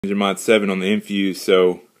Cyanogenmod 7 on the Infuse,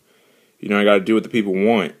 so I got to do what the people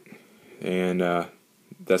want, and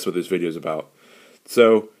that's what this video is about.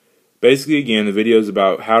 So basically, again, the video is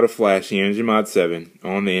about how to flash Cyanogenmod 7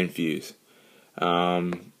 on the Infuse.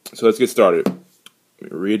 So let's get started.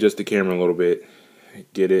 Readjust the camera a little bit.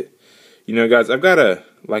 Get it. Guys, I've got a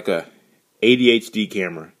ADHD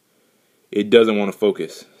camera. It doesn't want to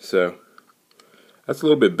focus, so that's a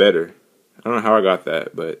little bit better. I don't know how I got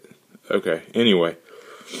that, but okay. Anyway,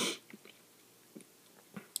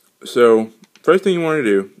 so first thing you want to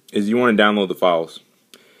do is you want to download the files.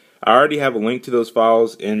 I already have a link to those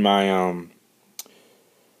files in my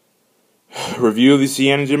review of the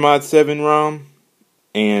Cyanogenmod 7 ROM,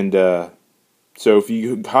 and so if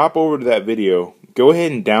you hop over to that video, go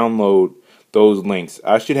ahead and download those links.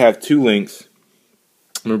 I should have two links.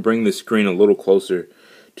 I'm going to bring the screen a little closer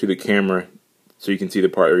to the camera so you can see the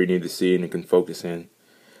part where you need to see and it can focus in.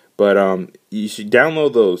 But you should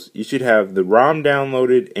download those. You should have the ROM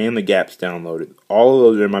downloaded and the gaps downloaded. All of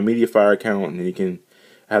those are in my Mediafire account, and you can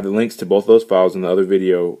have the links to both those files in the other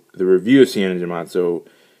video, the review of Cyanogenmod. So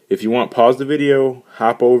if you want, pause the video,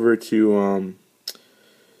 hop over to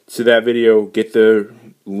that video, get the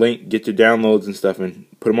link, get your downloads and stuff, and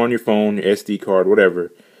put them on your phone, your SD card,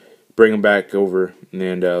 whatever. Bring them back over,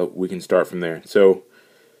 and we can start from there. So,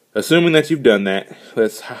 assuming that you've done that,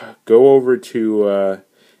 let's go over to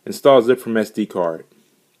install zip from SD card.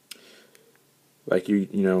 Like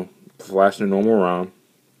you flashing a normal ROM.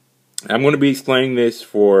 I'm going to be explaining this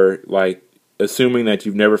for assuming that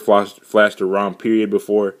you've never flashed a ROM period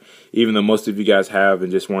before, even though most of you guys have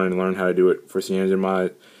and just wanted to learn how to do it for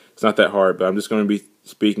Cyanogenmod. It's not that hard, but I'm just going to be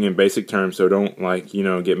speaking in basic terms, so don't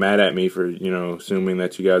get mad at me for assuming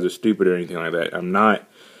that you guys are stupid or anything like that. I'm not.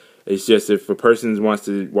 It's just if a person wants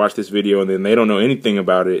to watch this video and then they don't know anything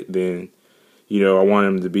about it, then I want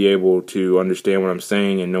them to be able to understand what I'm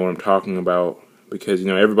saying and know what I'm talking about, because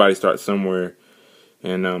everybody starts somewhere,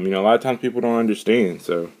 and a lot of times people don't understand.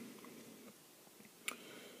 So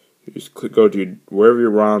you just go to wherever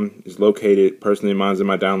your ROM is located. Personally, mine's in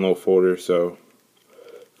my download folder. So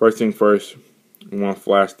first thing first, we want to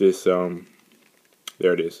flash this. There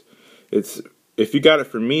it is. If you got it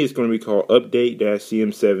from me, it's going to be called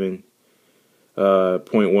update-cm7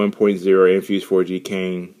 .1.0 Infuse 4G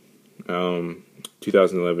Kane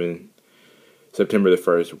 2011 September the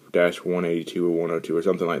 1st -182 or 102 or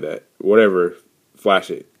something like that. Whatever, flash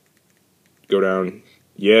it. Go down,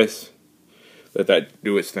 yes. Let that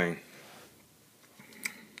do its thing.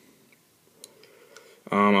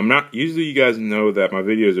 I'm not. Usually, you guys know that my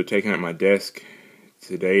videos are taken at my desk.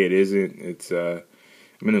 Today, it isn't. It's I'm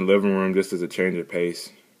in the living room just as a change of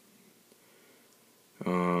pace.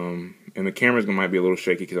 And the camera's might be a little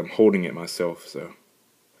shaky because I'm holding it myself. So,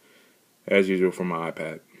 as usual for my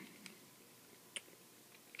iPad.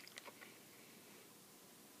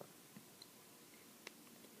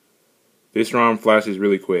 This ROM flashes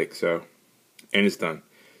really quick, and it's done.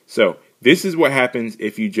 So this is what happens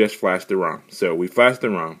if you just flash the ROM. So we flashed the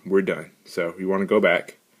ROM, we're done. So you want to go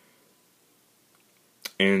back,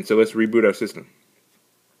 and so let's reboot our system.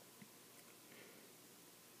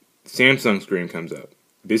 Samsung screen comes up.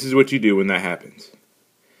 This is what you do when that happens.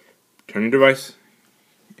 Turn your device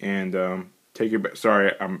and take your.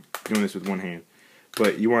 Sorry, I'm doing this with one hand.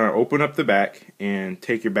 But you want to open up the back and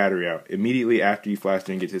take your battery out immediately after you flash it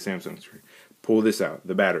and get to the Samsung screen. Pull this out,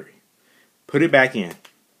 the battery. Put it back in,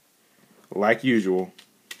 like usual,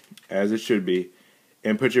 as it should be,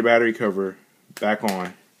 and put your battery cover back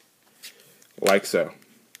on, like so.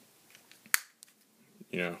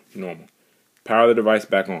 Normal. Power the device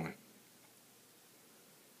back on.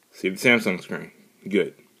 See the Samsung screen.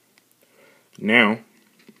 Good. Now,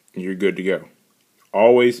 you're good to go.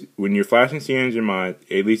 Always, when you're flashing Cyanogenmod,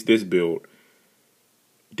 at least this build,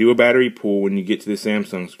 do a battery pull when you get to the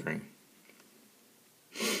Samsung screen.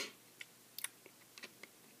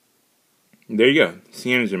 There you go,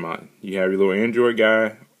 Cyanogenmod. You have your little Android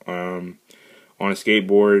guy on a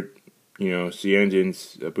skateboard,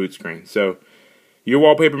 Cyanogen's boot screen. So, your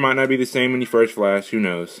wallpaper might not be the same when you first flash, who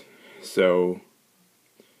knows. So,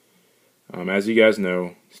 as you guys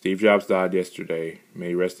know, Steve Jobs died yesterday. May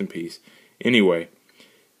he rest in peace. Anyway,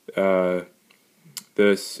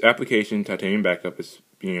 this application, Titanium Backup, is,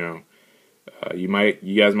 you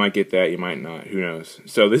guys might get that, you might not, who knows.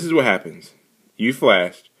 So this is what happens. You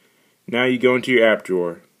flashed. Now you go into your app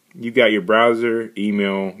drawer. You've got your browser,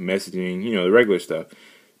 email, messaging, the regular stuff.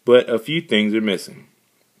 But a few things are missing,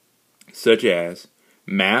 such as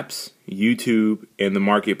Maps, YouTube, and the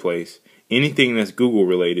Marketplace. Anything that's Google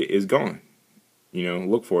related is gone.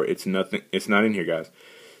 Look for it. It's nothing. It's not in here, guys.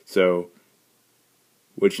 So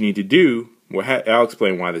what you need to do I'll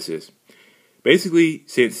explain why this is. Basically,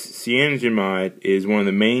 since Cyanogenmod is one of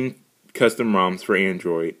the main custom ROMs for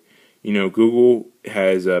Android, Google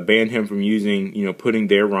has banned him from using, putting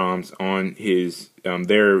their ROMs on his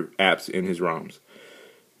their apps in his ROMs.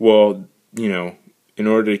 Well, in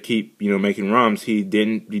order to keep making ROMs, he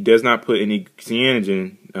does not put any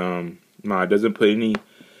Cyanogen mod, doesn't put any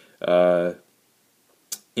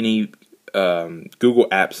Google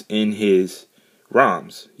apps in his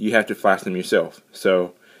ROMs. You have to flash them yourself.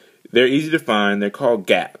 So they're easy to find. They're called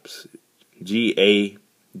GApps,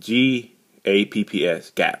 GAPPS,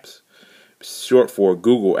 GApps, short for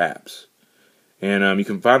Google Apps. And you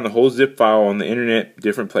can find the whole zip file on the internet,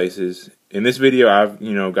 different places. In this video, I've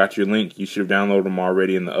got your link. You should have downloaded them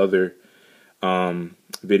already in the other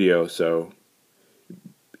video. So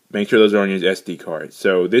make sure those are on your SD card.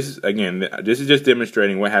 So this is just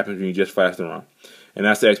demonstrating what happens when you just flash the ROM, and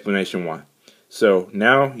that's the explanation why. So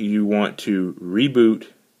now you want to reboot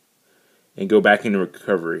and go back into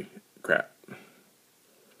recovery. Crap.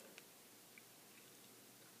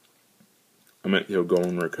 I meant he'll go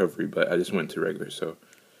in recovery, but I just went to regular. So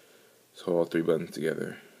let's hold all three buttons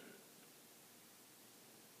together.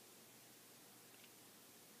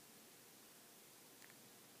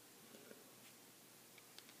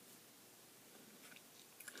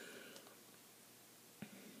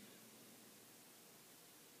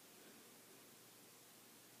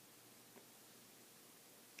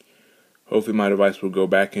 Hopefully my device will go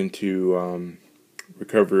back into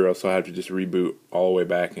recovery, or else I'll have to just reboot all the way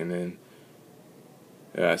back, and then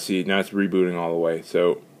see, now it's rebooting all the way.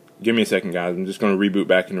 So give me a second, guys. I'm just going to reboot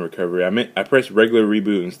back into recovery. I pressed regular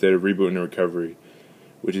reboot instead of rebooting to recovery,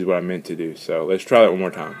 which is what I meant to do. So let's try that one more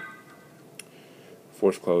time.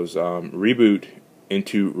 Force close. Reboot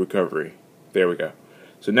into recovery. There we go.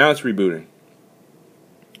 So now it's rebooting.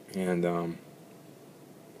 And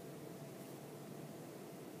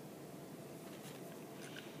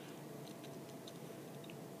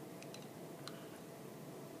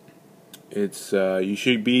it's you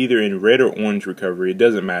should be either in red or orange recovery. It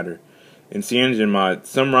doesn't matter. In Cyanogenmod,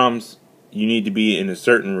 some ROMs you need to be in a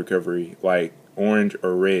certain recovery, like orange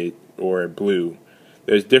or red or blue.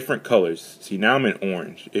 There's different colors. See, now I'm in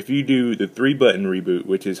orange. If you do the 3-button reboot,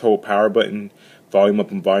 which is hold power button, volume up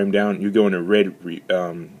and volume down, you go into red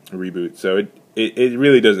reboot. So it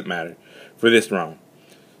really doesn't matter for this ROM.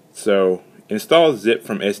 So install zip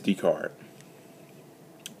from SD card.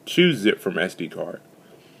 Choose zip from SD card.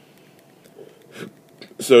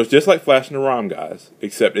 So it's just like flashing a ROM, guys,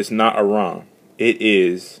 except it's not a ROM. It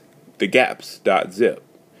is the gaps.zip.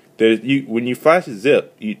 When you flash a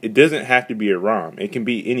zip, it doesn't have to be a ROM. It can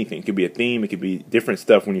be anything. It could be a theme. It could be different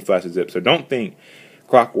stuff when you flash a zip. So don't think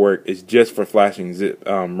Clockwork is just for flashing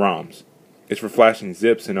ROMs. It's for flashing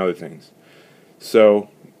zips and other things.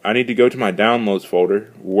 So I need to go to my downloads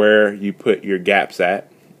folder where you put your gaps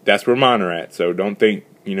at. That's where mine are at. So don't think,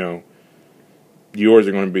 yours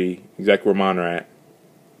are going to be exactly where mine are at.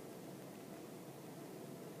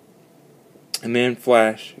 And then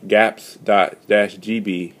flash gaps.gb.zip.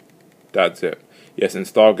 Yes,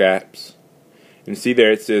 install gaps. And see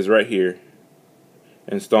there it says right here,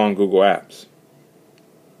 install on Google Apps.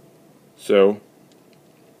 So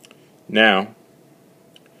now,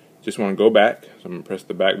 just want to go back. So I'm going to press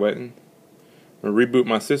the back button. I'm going to reboot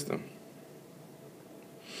my system.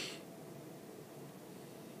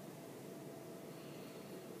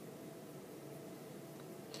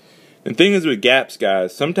 The thing is with gaps,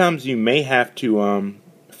 guys, sometimes you may have to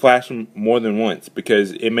flash them more than once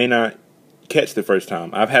because it may not catch the first time.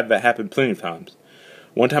 I've had that happen plenty of times.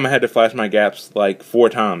 One time I had to flash my gaps like 4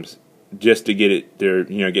 times just to get it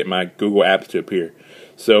to, get my Google Apps to appear.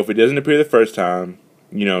 So if it doesn't appear the first time,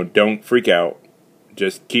 don't freak out.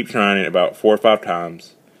 Just keep trying it about 4 or 5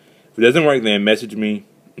 times. If it doesn't work, then message me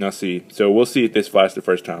and I'll see. So we'll see if this flashed the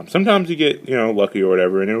first time. Sometimes you get, lucky or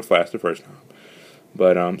whatever and it'll flash the first time.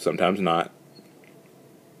 But sometimes not.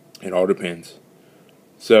 It all depends.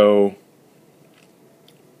 So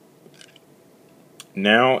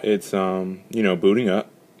now it's booting up.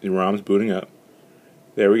 The ROM's booting up.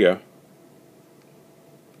 There we go.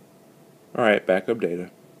 All right, backup data.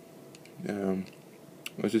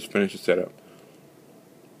 Let's just finish the setup.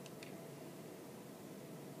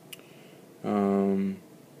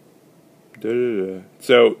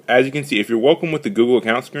 So as you can see, if you're welcome with the Google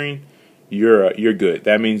account screen, you're good.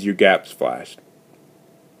 That means your gaps flashed.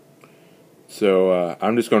 So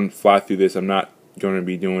I'm just going to fly through this. I'm not going to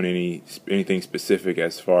be doing anything specific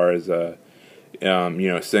as far as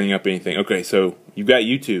setting up anything. Okay, so you've got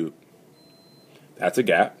YouTube. That's a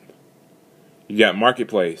gap. You got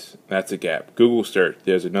Marketplace. That's a gap. Google Search.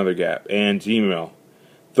 There's another gap. And Gmail.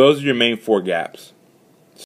 Those are your main 4 gaps.